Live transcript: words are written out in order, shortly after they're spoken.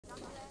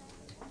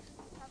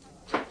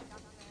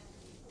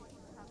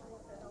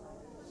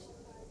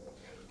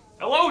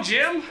Hello,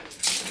 Jim.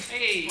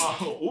 Hey.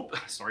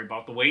 Sorry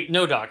about the wait.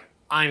 No, Doc.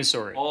 I'm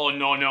sorry. Oh,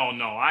 no.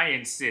 I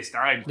insist.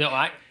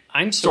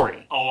 I'm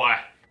sorry.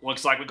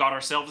 Looks like we got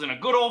ourselves in a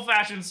good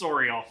old-fashioned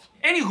sorry-off.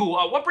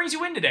 Anywho, what brings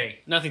you in today?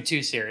 Nothing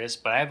too serious,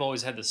 but I've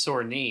always had the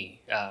sore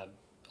knee.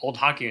 Old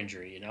hockey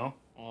injury, you know?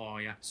 Oh,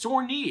 yeah.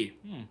 Sore knee.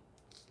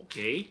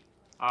 Okay.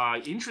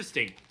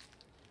 Interesting.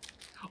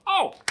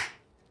 Oh,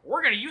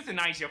 we're gonna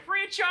euthanize you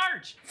free of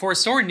charge. For a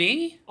sore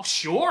knee? Oh,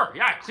 sure.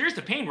 Yeah, it clears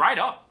the pain right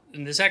up.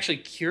 And this actually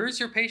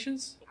cures your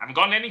patients? Haven't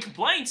gotten any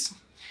complaints.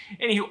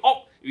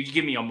 Anywho, you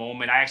give me a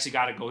moment. I actually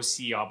gotta go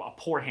see a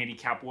poor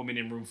handicapped woman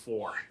in room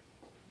 4.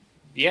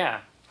 Yeah.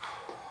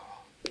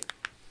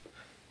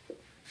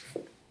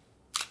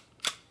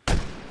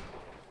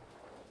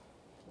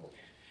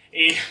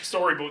 Hey,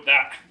 sorry about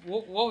that.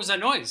 What was that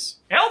noise?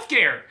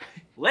 Healthcare.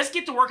 Let's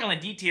get to work on the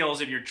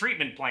details of your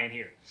treatment plan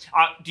here.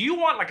 Do you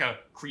want like a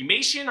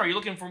cremation, or are you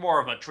looking for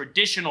more of a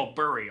traditional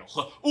burial?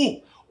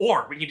 Ooh,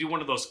 or we can do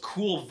one of those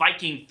cool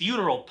Viking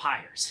funeral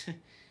pyres.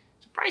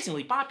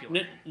 Surprisingly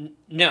popular.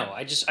 No,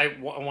 I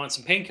want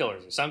some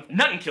painkillers or something.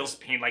 Nothing kills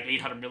pain like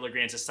 800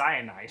 milligrams of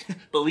cyanide.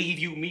 Believe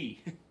you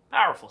me.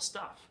 Powerful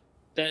stuff.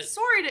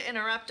 Sorry to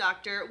interrupt,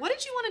 Doctor. What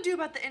did you want to do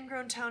about the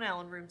ingrown toenail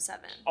in room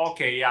 7?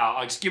 Okay, yeah,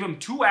 I'll just give him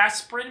 2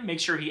 aspirin, make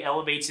sure he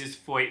elevates his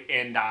foot,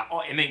 and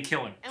then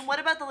kill him. And what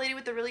about the lady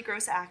with the really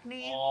gross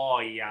acne? Oh,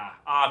 yeah.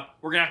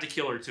 We're gonna have to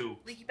kill her, too.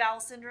 Leaky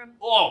bowel syndrome?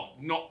 Oh,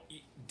 no.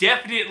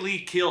 Definitely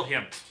kill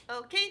him.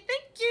 Okay,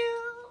 thank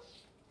you.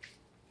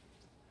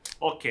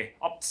 Okay,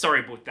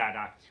 sorry about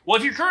that. Well,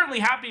 if you're currently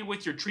happy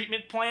with your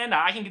treatment plan,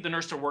 I can get the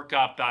nurse to work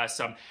up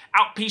some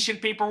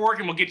outpatient paperwork,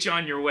 and we'll get you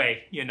on your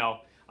way,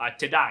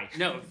 to die.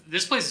 No,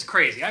 this place is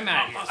crazy. I'm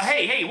out of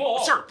here. Hey,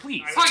 whoa, sir,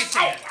 please.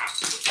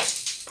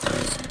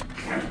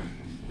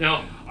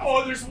 No.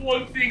 Oh, there's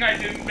one thing I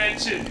didn't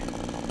mention.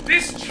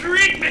 This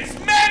treatment's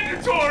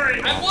mandatory!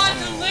 I want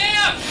to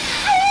live!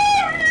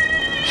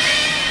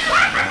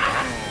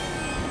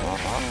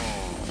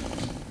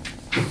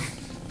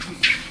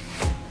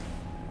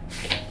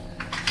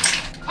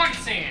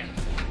 Pocket sand!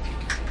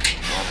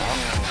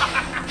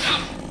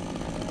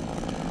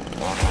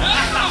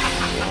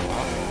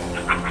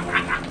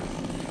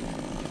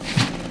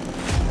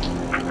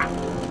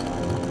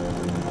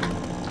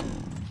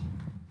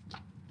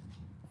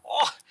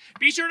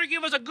 Be sure to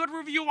give us a good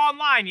review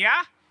online,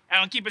 yeah?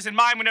 And keep us in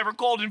mind whenever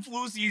cold and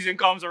flu season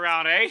comes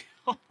around, eh?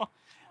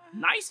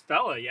 Nice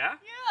fella, yeah?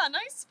 Yeah,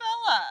 nice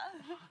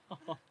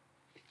fella.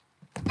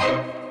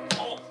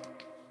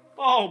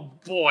 Oh,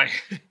 boy.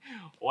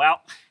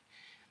 Well,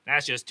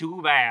 that's just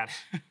too bad.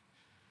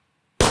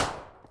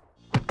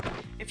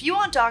 If you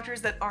want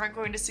doctors that aren't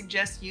going to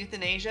suggest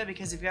euthanasia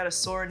because you've got a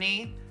sore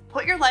knee,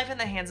 put your life in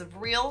the hands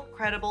of real,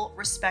 credible,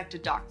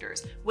 respected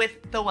doctors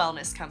with The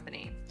Wellness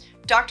Company.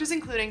 Doctors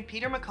including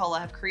Peter McCullough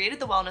have created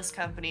The Wellness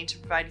Company to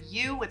provide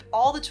you with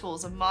all the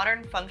tools of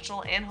modern,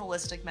 functional, and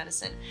holistic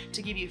medicine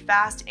to give you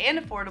fast and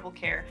affordable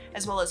care,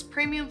 as well as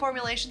premium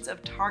formulations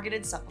of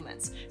targeted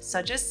supplements,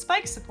 such as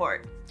Spike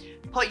Support.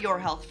 Put your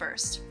health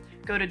first.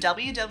 Go to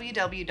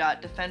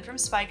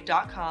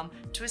www.defendfromspike.com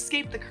to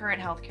escape the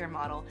current healthcare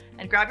model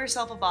and grab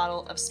yourself a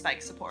bottle of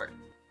Spike Support.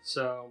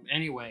 So,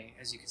 anyway,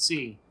 as you can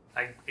see,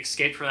 I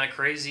escaped from that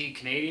crazy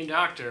Canadian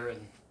doctor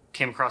and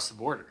came across the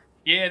border.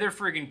 Yeah, they're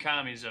friggin'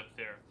 commies up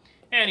there.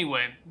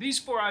 Anyway, these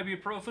 4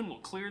 ibuprofen will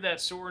clear that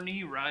sore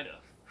knee right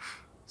up.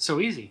 So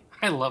easy.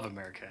 I love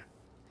America.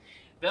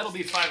 That'll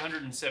be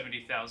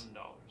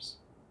 $570,000.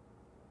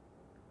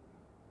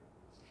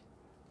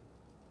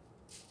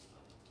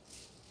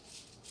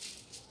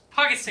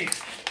 Pocket sand.